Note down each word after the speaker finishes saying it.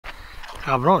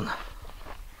Cabron.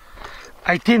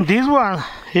 I think this one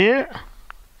here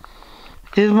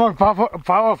is more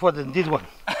powerful than this one.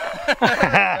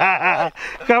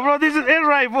 Cabron, this is air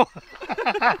rifle.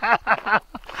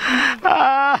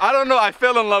 I don't know, I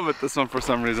fell in love with this one for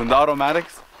some reason. The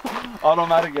automatics.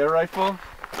 Automatic air rifle.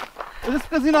 Just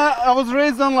because, you know, I was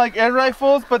raised on like air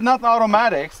rifles, but not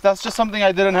automatics. That's just something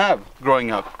I didn't have growing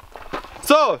up.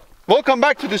 So, welcome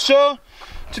back to the show.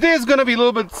 Today is gonna be a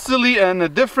little bit silly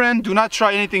and different. Do not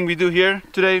try anything we do here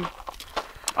today.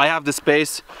 I have the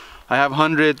space. I have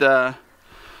 100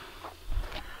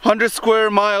 square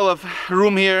mile of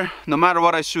room here. No matter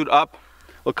what I shoot up,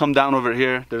 it'll come down over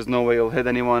here. There's no way it'll hit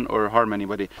anyone or harm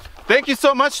anybody. Thank you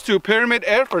so much to Pyramid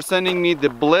Air for sending me the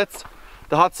Blitz,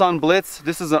 the Hudson Blitz.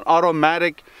 This is an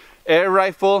automatic air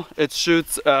rifle. It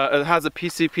shoots, it has a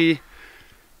PCP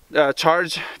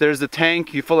charge. There's the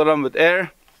tank, you fill it on with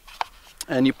air.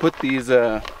 And you put these,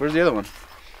 where's the other one?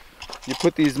 You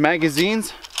put these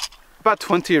magazines, about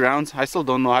 20 rounds. I still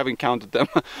don't know, I haven't counted them.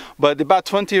 But about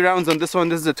 20 rounds on this one.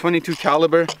 This is a 22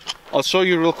 caliber. I'll show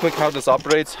you real quick how this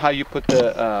operates, how you put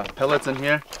the pellets in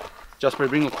here. Jasper,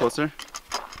 bring it closer.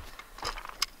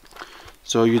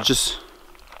 So you just,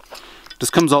 this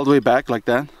comes all the way back like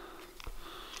that.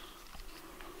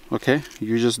 Okay,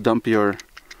 you just dump your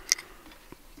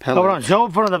pellets. Hold on, show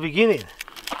from the beginning.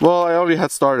 Well, I already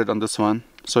had started on this one.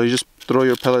 So you just throw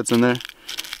your pellets in there.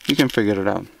 You can figure it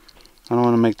out. I don't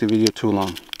want to make the video too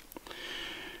long.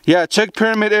 Yeah, check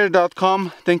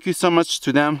pyramidair.com. Thank you so much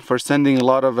to them for sending a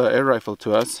lot of air rifle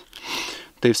to us.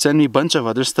 They've sent me a bunch of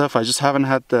other stuff. I just haven't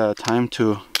had the time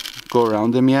to go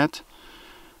around them yet.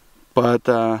 But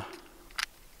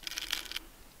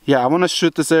yeah, I want to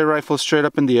shoot this air rifle straight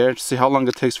up in the air to see how long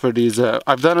it takes for these.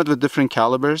 I've done it with different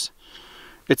calibers.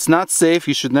 It's not safe.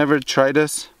 You should never try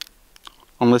this.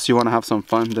 Unless you want to have some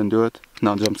fun, then do it.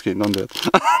 No, I'm just kidding, don't do it.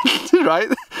 Right?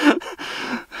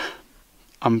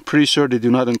 I'm pretty sure they do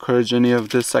not encourage any of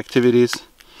these activities.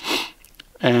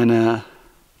 And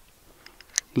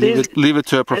leave it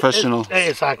to a professional.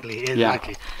 Exactly. Yeah.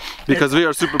 Because we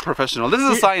are super professional. This is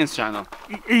a science channel.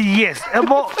 Yes.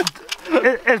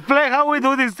 Explain how we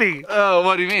do this thing.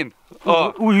 What do you mean?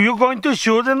 Oh. You're going to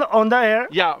shoot it on the air?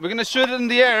 Yeah, we're going to shoot it in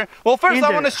the air. Well, first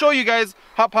I want to show you guys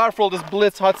how powerful this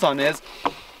Blitz Hudson is.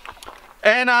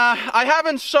 And I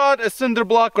haven't shot a cinder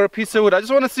block or a piece of wood. I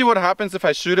just want to see what happens if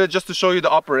I shoot it, just to show you the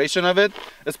operation of it.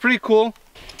 It's pretty cool.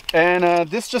 And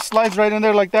this just slides right in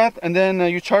there like that. And then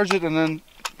you charge it and then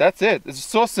that's it. It's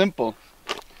so simple.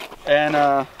 And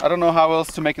I don't know how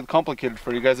else to make it complicated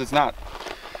for you guys. It's not.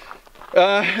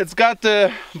 It's got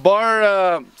the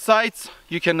bar sights.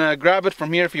 You can grab it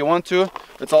from here if you want to.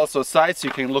 It's also sights,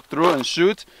 you can look through and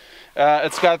shoot.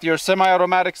 It's got your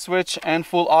semi-automatic switch and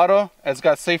full auto. It's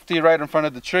got safety right in front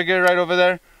of the trigger right over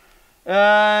there.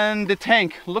 And the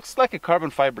tank looks like a carbon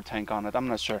fiber tank on it. I'm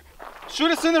not sure.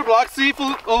 Shoot a cinder block, see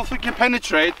if we can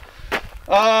penetrate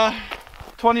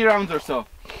 20 rounds or so.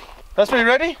 That's you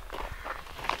ready?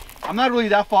 I'm not really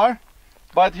that far,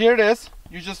 but here it is.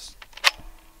 You just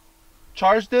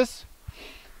charge this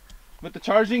with the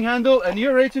charging handle and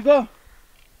you're ready to go.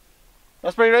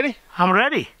 That's pretty ready? I'm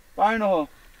ready. Fire in the hole.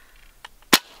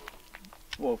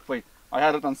 Whoa, wait. I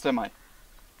had it on semi.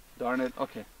 Darn it.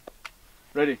 Okay.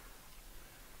 Ready.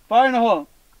 Fire in the hole.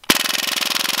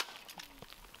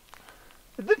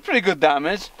 It did pretty good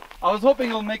damage. I was hoping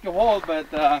it'll make a wall,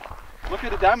 but look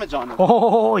at the damage on it.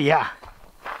 Oh, yeah.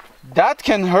 That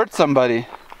can hurt somebody.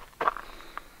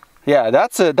 Yeah,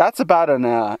 that's about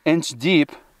an inch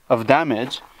deep of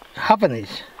damage. Half an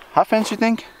inch. Half inch, you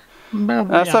think?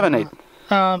 7/8.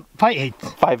 5/8.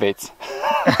 5/8.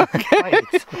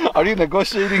 Okay. Are you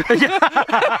negotiating?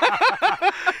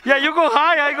 Yeah, you go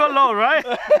high, I go low, right?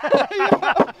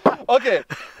 Yeah. Okay.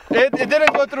 It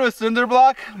didn't go through a cinder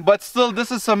block, but still, this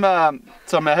is some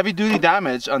heavy-duty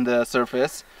damage on the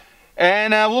surface.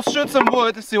 And we'll shoot some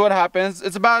wood to see what happens.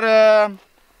 It's about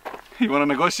you want to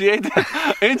negotiate?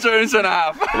 Inch or inch and a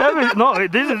half? No,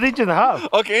 this is inch and a half.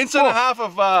 Okay, inch and a half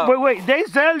of... Wait, they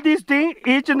sell this thing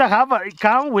inch and a half, it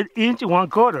comes with inch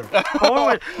 1/4.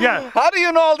 Always, yeah. How do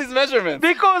you know all these measurements?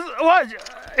 Because what?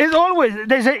 It's always,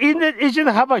 they say inch and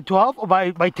a half by 12 or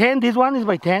by 10. This one is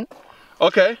by 10.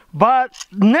 Okay. But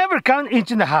never come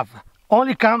inch and a half.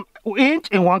 Only come inch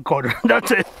and 1/4. That's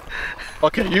it.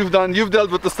 Okay, you've dealt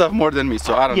with the stuff more than me,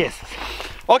 so I don't know. Yes.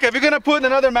 Okay, we're gonna put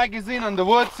another magazine on the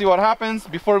wood, see what happens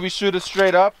before we shoot it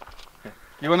straight up.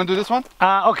 You wanna do this one?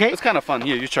 Okay. It's kind of fun.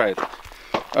 Here, you try it.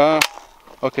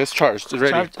 Okay, it's charged. It's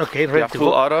ready. Charged. Okay, ready to full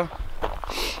go. auto.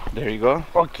 There you go.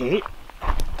 Okay.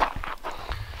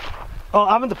 Oh,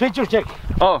 I'm in the picture. Check.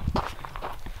 Oh.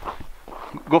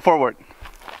 Go forward.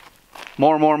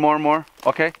 More.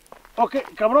 Okay. Okay,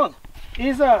 cabron.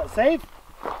 Is safe?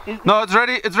 No, it's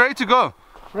ready. It's ready to go.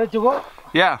 Ready to go?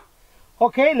 Yeah.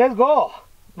 Okay, let's go.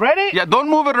 Ready? Yeah, don't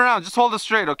move it around. Just hold it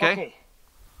straight, okay? Okay.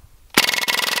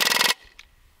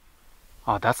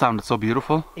 Oh, that sounded so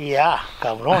beautiful. Yeah,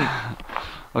 cabron.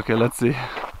 Okay, let's see.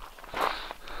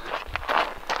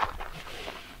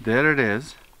 There it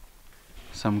is.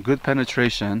 Some good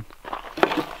penetration.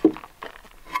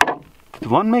 Did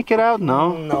one make it out?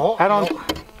 No. No. I don't. No.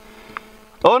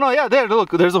 Oh no, yeah, there. Look,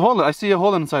 there's a hole. I see a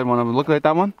hole inside one of them. Look like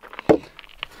that one.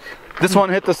 This one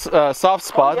hit the soft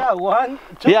spot. Oh, yeah, 1,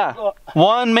 2. Yeah,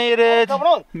 one made it.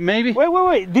 Cabron. Maybe.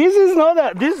 Wait. This is not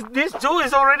that. This 2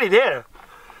 is already there.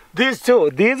 These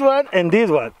 2. This one and this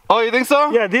one. Oh, you think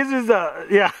so? Yeah, this is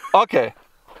yeah. Okay.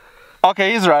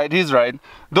 Okay, he's right. He's right.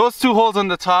 Those 2 holes on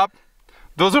the top,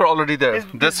 those are already there. It's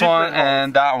this one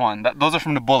and that one. Those are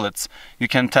from the bullets. You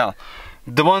can tell.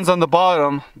 The ones on the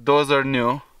bottom, those are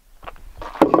new.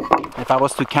 If I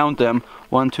was to count them,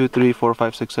 1, 2, 3, 4,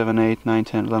 5, 6, 7, 8, 9,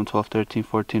 10, 11, 12, 13,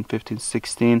 14, 15,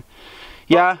 16.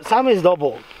 Yeah. Some is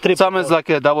double. Triple. Some is like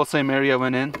a double same area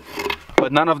went in.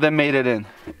 But none of them made it in.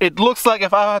 It looks like,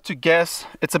 if I had to guess,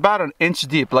 it's about an inch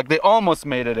deep. Like they almost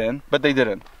made it in, but they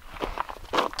didn't.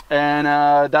 And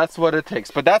that's what it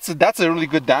takes. But that's a really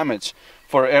good damage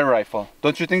for an air rifle.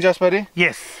 Don't you think, Josh buddy?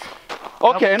 Yes.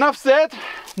 Okay, enough said.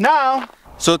 Now,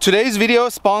 so today's video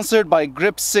is sponsored by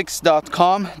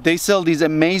grip6.com. They sell these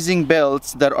amazing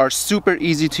belts that are super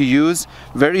easy to use,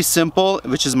 very simple,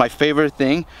 which is my favorite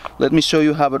thing. Let me show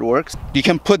you how it works. You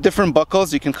can put different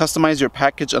buckles, you can customize your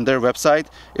package on their website.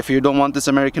 If you don't want this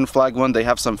American flag one, they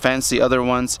have some fancy other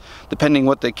ones. Depending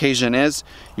what the occasion is,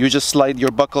 you just slide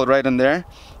your buckle right in there.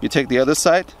 You take the other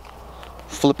side,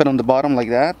 flip it on the bottom like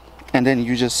that, and then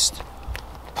you just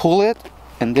pull it,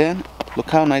 and then look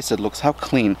how nice it looks, how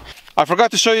clean. I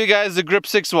forgot to show you guys the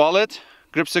Grip6 wallet,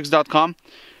 grip6.com.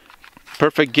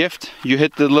 Perfect gift. You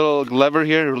hit the little lever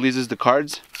here, it releases the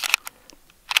cards.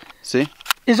 See?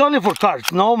 It's only for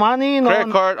cards, no money, no.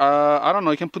 Credit card. I don't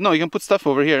know. You can put stuff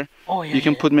over here. Oh yeah. You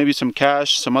can put maybe some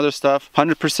cash, some other stuff.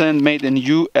 100% made in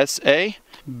USA,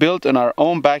 built in our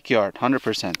own backyard.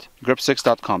 100%.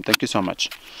 Grip6.com. Thank you so much.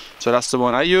 So that's the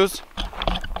one I use.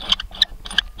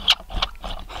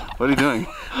 What are you doing?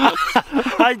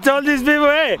 I told these people,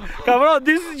 hey, come on,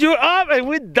 this is your arm and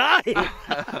we die.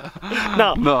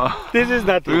 No, this is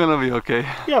nothing. We're gonna be okay.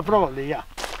 Yeah, probably, yeah.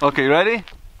 Okay, ready?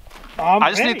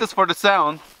 I just need this for the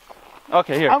sound.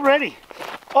 Okay, here. I'm ready.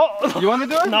 Oh, you want to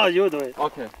do it? No, you do it.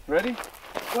 Okay, ready?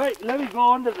 Wait, let me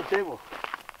go under the table.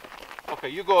 Okay,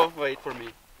 you go. Wait for me.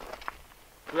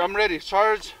 I'm ready.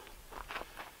 Charge.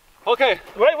 Okay.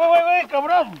 Wait, come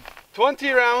on.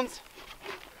 20 rounds.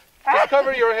 Just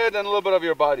cover your head and a little bit of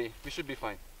your body. We should be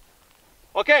fine.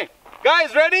 Okay,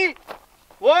 guys, ready?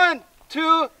 1,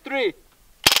 2, 3.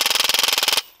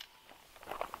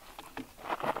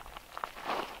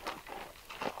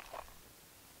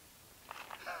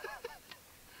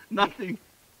 Nothing.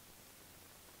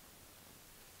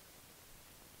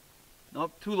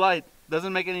 Nope, too light.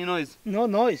 Doesn't make any noise. No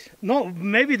noise. No,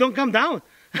 maybe don't come down.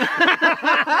 Come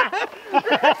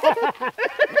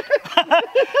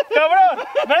on,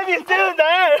 maybe it's still in the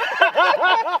air.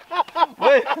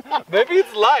 Wait, maybe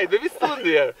it's light. Maybe it's still in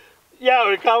the air.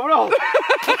 Yeah, come on.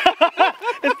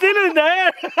 It's still in the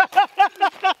air.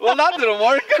 Well, that didn't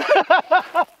work.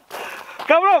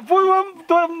 Come on,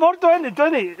 put more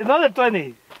 20, another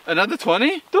 20. Another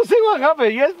 20? To see what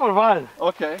happens, yes, for fun.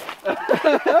 Okay.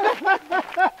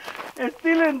 It's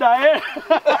still in the air.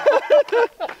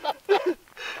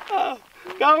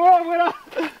 Come on, wait up.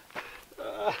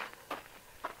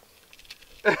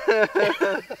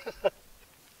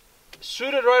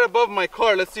 Shoot it right above my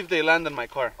car. Let's see if they land in my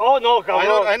car. Oh no, come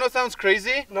on. I know it sounds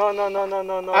crazy. No.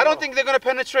 I don't think they're gonna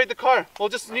penetrate the car. We'll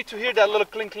just need to hear that little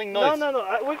clink noise.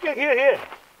 No. We can hear here.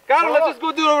 Carol, let's just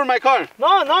go do it over my car.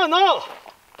 No.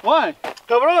 Why?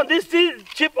 Cabron, this is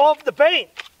chip off the paint.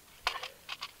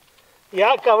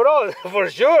 Yeah, cabron, for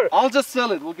sure. I'll just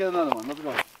sell it. We'll get another one. Let's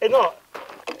go. No,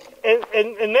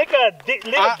 and make a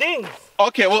little dings.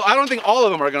 Okay, well, I don't think all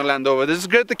of them are gonna land over. Let's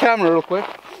get the camera real quick.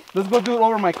 Let's go do it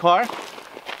over my car,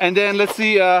 and then let's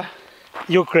see.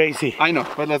 You crazy. I know,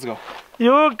 but let's go.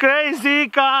 You crazy,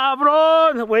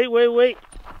 cabron. Wait.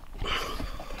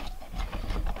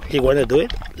 You wanna do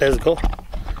it? Let's go.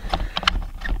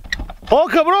 Oh,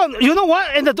 cabron, you know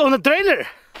what? On the trailer.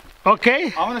 Okay.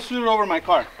 I'm gonna shoot it over my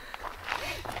car.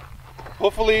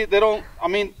 Hopefully they don't, I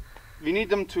mean, we need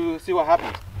them to see what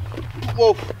happens.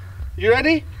 Whoa, you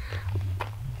ready?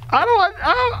 I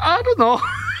don't know.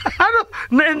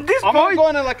 At this I'm point,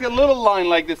 going in like a little line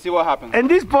like this, see what happens. At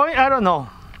this point, I don't know.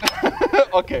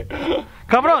 Okay.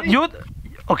 Cabron, you...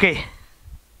 Okay.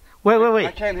 Wait.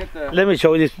 I can't hit the... Let me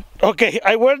show you this. Okay,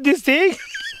 I wear this thing.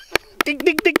 Tick,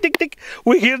 tick, tick, tick, tick.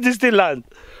 We hear this thing land.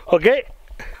 Okay?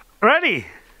 Ready?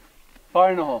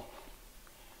 Fire in the hole.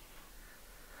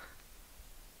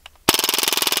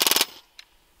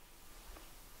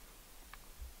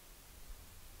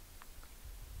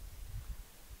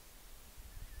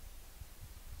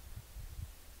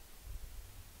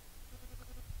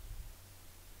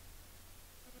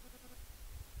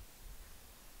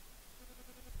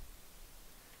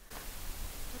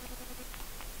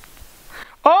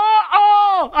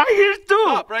 Oh, I hear two.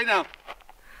 Stop right now.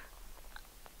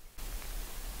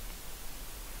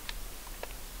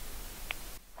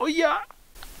 Oh, yeah.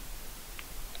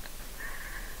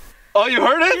 Oh, you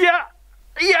heard it? Yeah.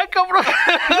 Yeah, cabron. Okay.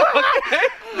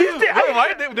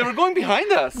 Why? They were going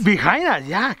behind us. Behind us,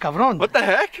 yeah, cabron. What the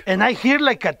heck? And I hear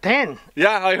like a 10.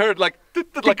 Yeah, I heard like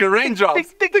a raindrop.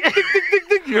 Tick, tick, tick, tick, tick,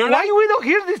 tick. You heard Why that? we don't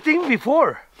hear this thing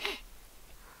before?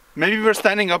 Maybe we're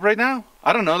standing up right now.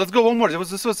 I don't know. Let's go one more. This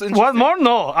was interesting. One more?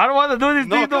 No, I don't want to do this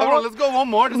No, thing. come on, let's go one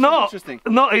more. This No, is interesting.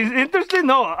 no, it's interesting.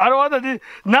 No, I don't want to do.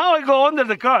 Now I go under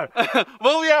the car.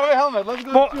 Well, we have a helmet. Let's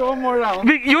go do one more round.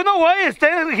 You know why I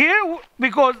stand here?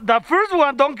 Because the first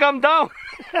one don't come down.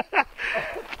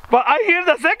 But I hear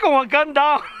the second one come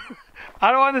down.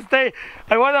 I don't want to stay.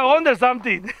 I want to under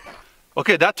something.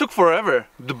 Okay, that took forever.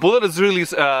 The bullet is really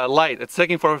light. It's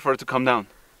taking forever for it to come down.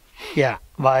 Yeah,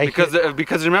 but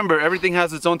Because remember, everything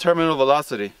has its own terminal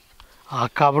velocity. Ah,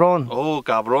 cabron. Oh,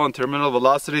 cabron. Terminal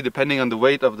velocity depending on the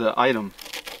weight of the item.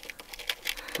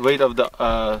 The weight of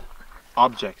the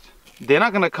object. They're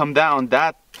not going to come down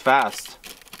that fast.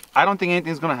 I don't think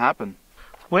anything's going to happen.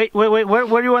 Wait. Where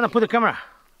do you want to put the camera?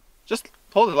 Just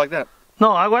hold it like that.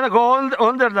 No, I want to go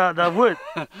under the wood.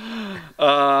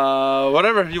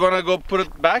 Whatever. You want to go put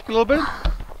it back a little bit?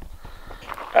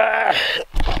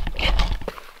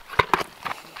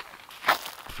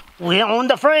 We're on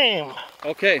the frame.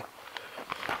 Okay.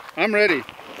 I'm ready.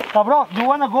 Cabron, you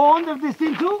want to go under this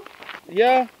thing too?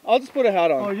 Yeah, I'll just put a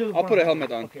hat on. Oh, I'll put a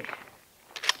helmet on. Okay.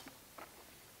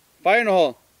 Fire in the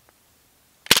hole.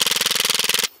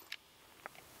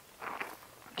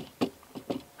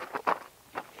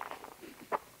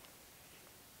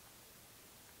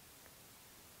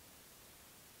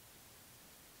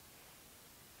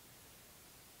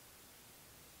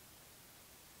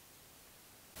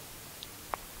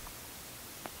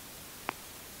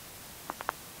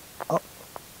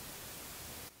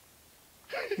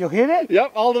 You hear it?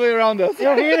 Yep, all the way around us.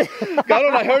 You hear it?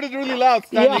 Garon, I heard it really loud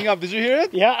standing up. Did you hear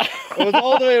it? Yeah. It was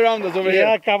all the way around us over Yeah,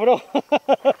 here. cabron.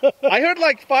 I heard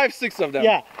like 5, 6 of them.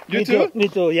 Yeah. You me too? Me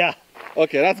too, yeah.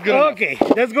 Okay, that's good enough. Okay,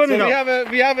 that's good So enough.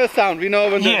 we have a sound. We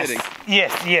know when they're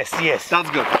Yes, hitting. yes.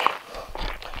 That's good.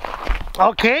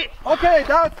 Okay. Okay,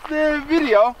 that's the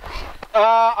video.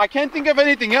 I can't think of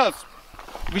anything else.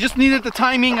 We just needed the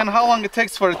timing and how long it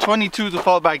takes for a 22 to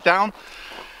fall back down.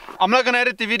 I'm not gonna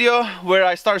edit the video where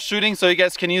I start shooting, so you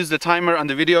guys can use the timer on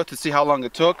the video to see how long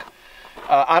it took.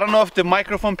 I don't know if the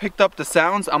microphone picked up the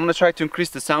sounds. I'm gonna try to increase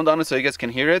the sound on it so you guys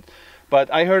can hear it.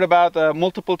 But I heard about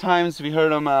multiple times. We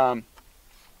heard them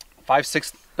 5,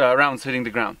 6 rounds hitting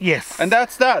the ground. Yes. And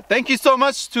that's that. Thank you so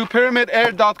much to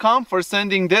pyramidair.com for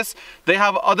sending this. They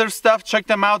have other stuff. Check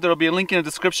them out. There will be a link in the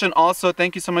description. Also,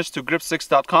 thank you so much to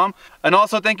grip6.com. And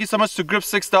also, thank you so much to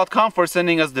grip6.com for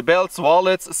sending us the belts,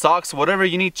 wallets, socks, whatever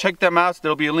you need. Check them out. There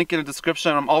will be a link in the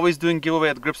description. I'm always doing giveaway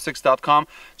at grip6.com.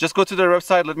 Just go to their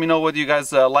website. Let me know what you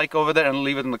guys like over there and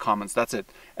leave it in the comments. That's it.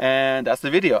 And that's the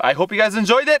video. I hope you guys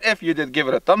enjoyed it. If you did, give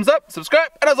it a thumbs up,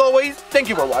 subscribe, and as always, thank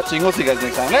you for watching. We'll see you guys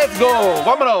next time. Let's go.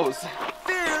 Vámonos.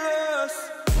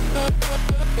 Fearless.